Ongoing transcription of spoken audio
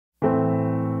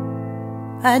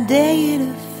I dare you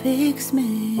to fix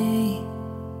me.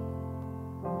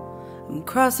 I'm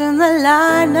crossing the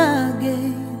line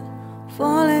again,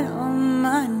 falling on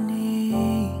my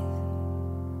knees.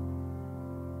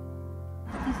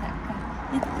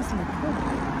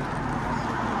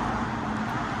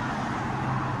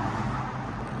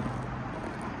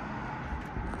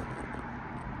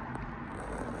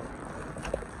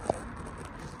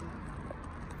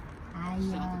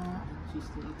 She's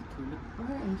still at the toilet.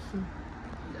 Where is she?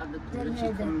 At the Tell toilet, her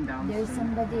she's coming that down. there's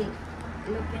somebody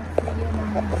looking for you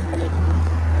now.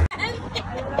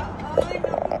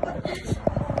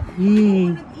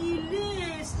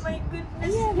 Nag-ilis! My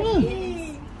goodness Yeah,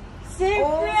 me!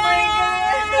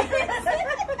 Surprise!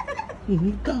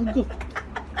 Gago.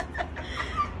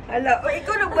 Ala,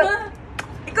 ikaw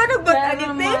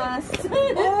nagbat-alipin?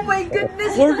 Oh my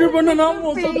goodness! Order ba na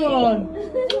namo sa doon?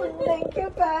 Thank you,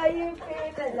 kayo,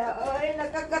 Pinala. Ay,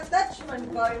 nakaka-touch man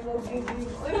kayo mo, giving.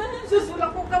 Ay, susula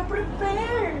ko ka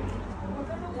prepare.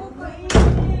 Magano ko ka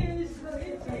inis.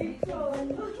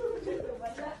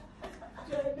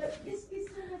 Kiss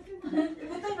na natin.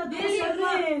 Ibutang na doon sa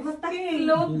ref.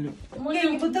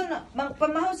 Ibutang na.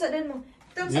 Pamahaw sa din mo.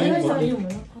 Ibutang sa ref.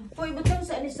 Po, ibutang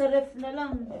sa sa ref na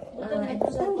lang. Ibutang na ito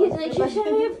sa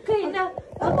ref kayo na.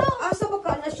 Asa ba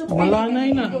ka na siya?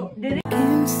 Malanay na.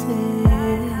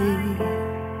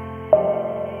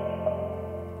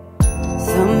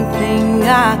 Something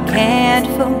I can't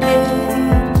forget.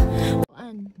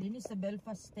 Dini sa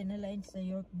Belfast Line sa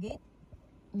York Gate.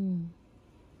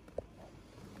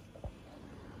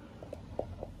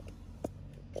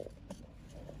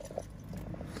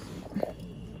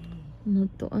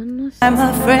 I'm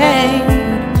afraid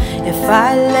if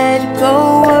I let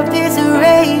go of this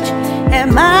rage,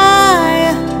 am I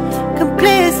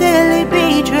completely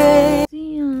betrayed?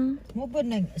 Mo ba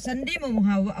Sunday mo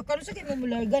hawa? Akala sa kay mo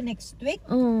larga next week?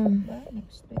 Ba?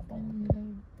 Next week ang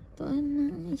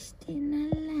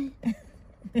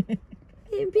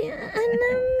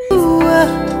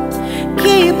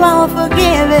Keep on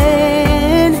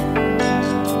forgiving.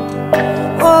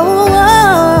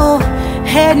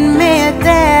 Admit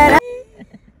that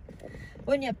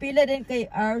Unya, pila din kay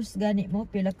hours gani mo?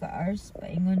 Pila ka hours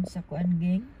paingon sa kuan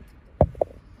gang?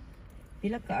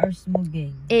 Pila ka hours mo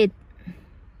gang? 8.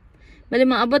 Bali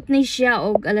maabot ni siya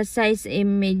og alas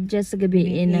 6:30 sa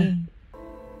gabi na.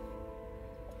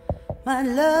 my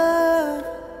love,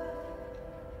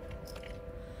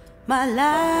 my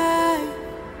life,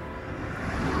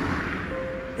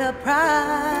 the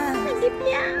prize.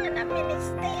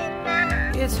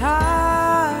 It's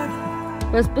hard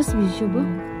Pas bisyo ba?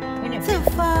 Unya, to pila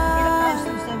ka find,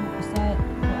 hours sa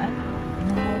kuan?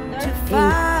 to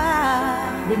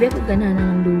find. Di ba ko ganahan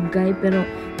ng dugay pero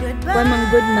kuan man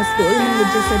good mas tuol man gud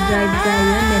siya sa drive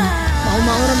gayon then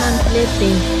maumaura man plate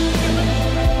eh.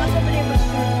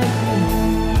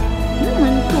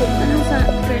 Naman ko ano sa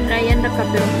friend Ryan ra ka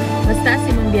pero mas taas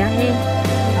imong biyahe.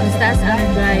 Mas taas ang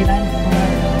drive.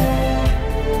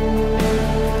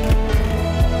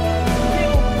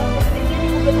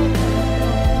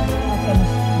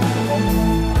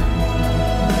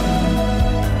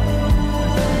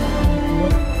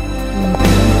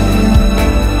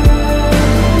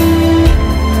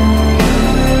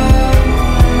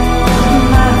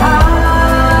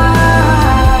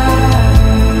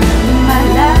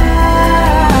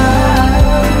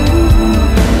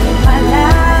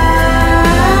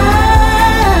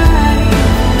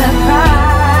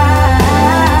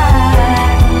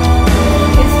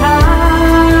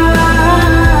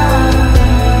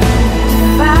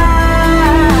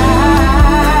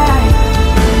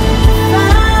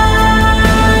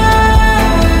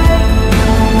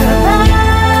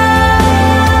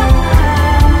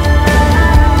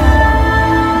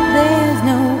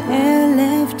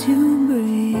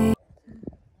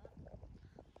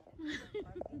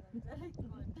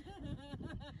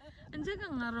 Anja ka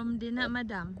ngarom din na,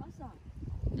 madam?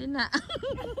 Din na.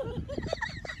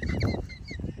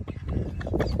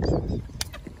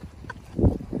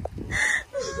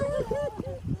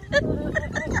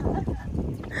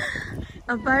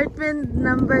 Apartment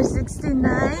number 69.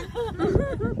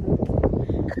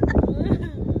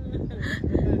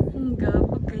 Ang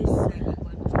gapo guys.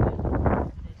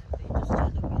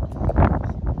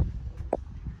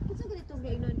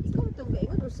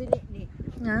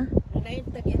 Nga?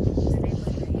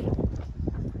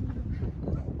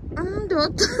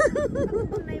 Dot.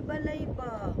 Balay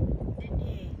ba?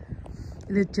 Dini.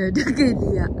 Lechad kay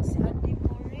dia.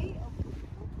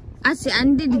 Si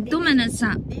Andy dito man na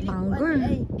sa Bangor.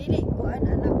 Dili kuan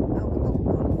anak ako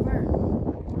cover.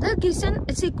 Tagisan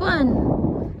si kuan.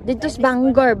 Dito sa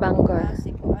Bangor.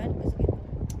 Si kuan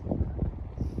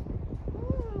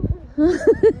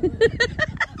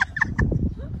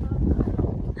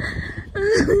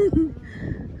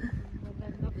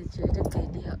Dito kay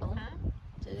diha, oh.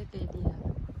 Dito kay diha.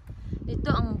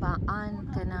 Dito ang baan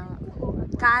kanang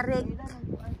karek.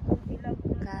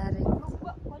 Karek.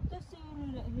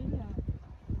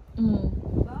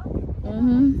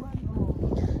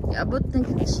 Iabot na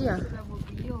kita siya.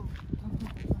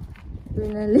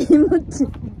 Pinalimot siya.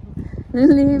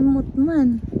 Nalimot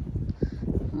man.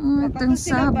 Itang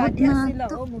sabot na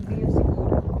ito.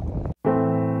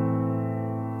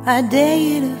 I dare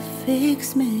you to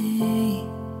fix me.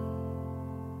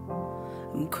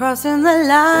 I'm crossing the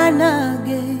line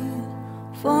again,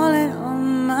 falling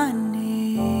on my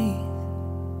knees.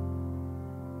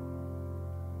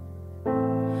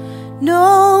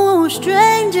 No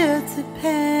stranger to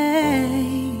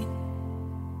pain,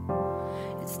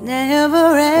 it's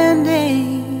never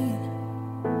ending,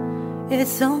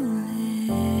 it's only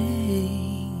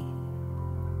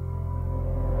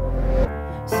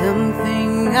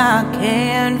something I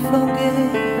can't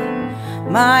forget.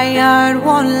 My heart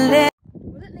won't let.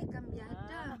 Wala na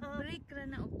kambyada. Break ra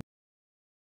na.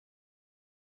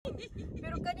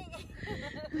 Pero kani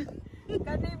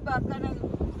ba kanang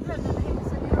nalahin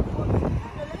sa ilang color.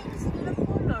 Nalahin sa ilang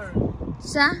color.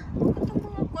 Sa?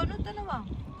 Ano talawa?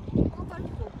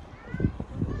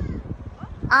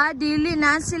 Dili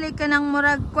na sila ka ng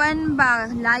murag kwan ba?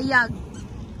 Layag.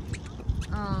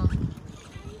 Oh.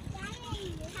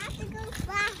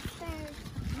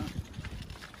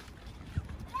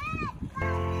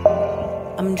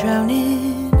 I'm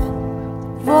drowning,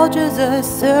 vultures are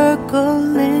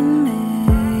circling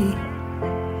me.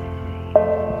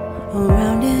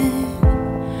 Around it,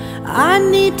 I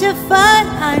need to fight.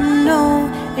 I know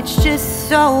it's just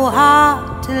so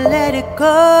hard to let it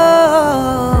go.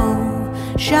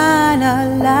 Shine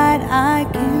a light I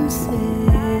can see.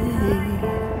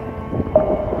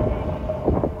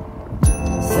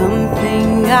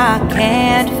 Something I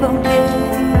can't forget.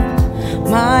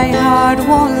 My heart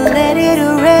won't let it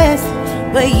rest,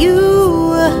 but you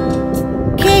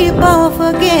keep on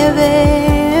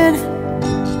forgiving.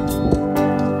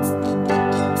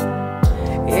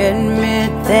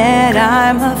 Admit that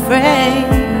I'm afraid.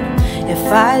 If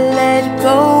I let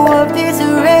go of this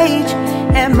rage,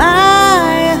 am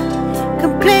I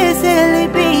completely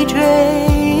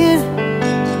betrayed?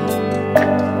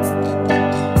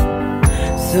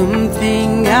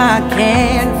 Something I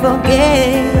can't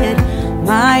forget.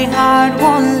 My heart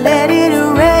won't let it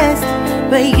rest,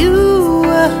 but you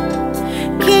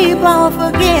keep on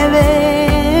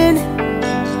forgiving.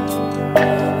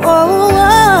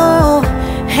 Oh,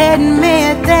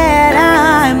 admit that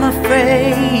I'm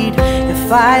afraid.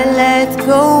 If I let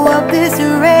go of this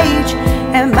rage,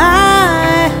 am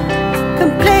I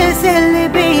completely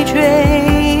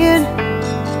betrayed?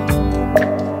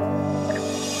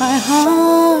 My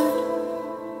heart,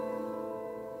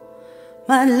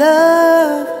 my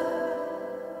love,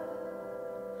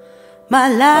 my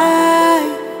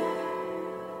life,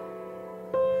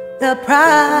 the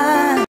pride.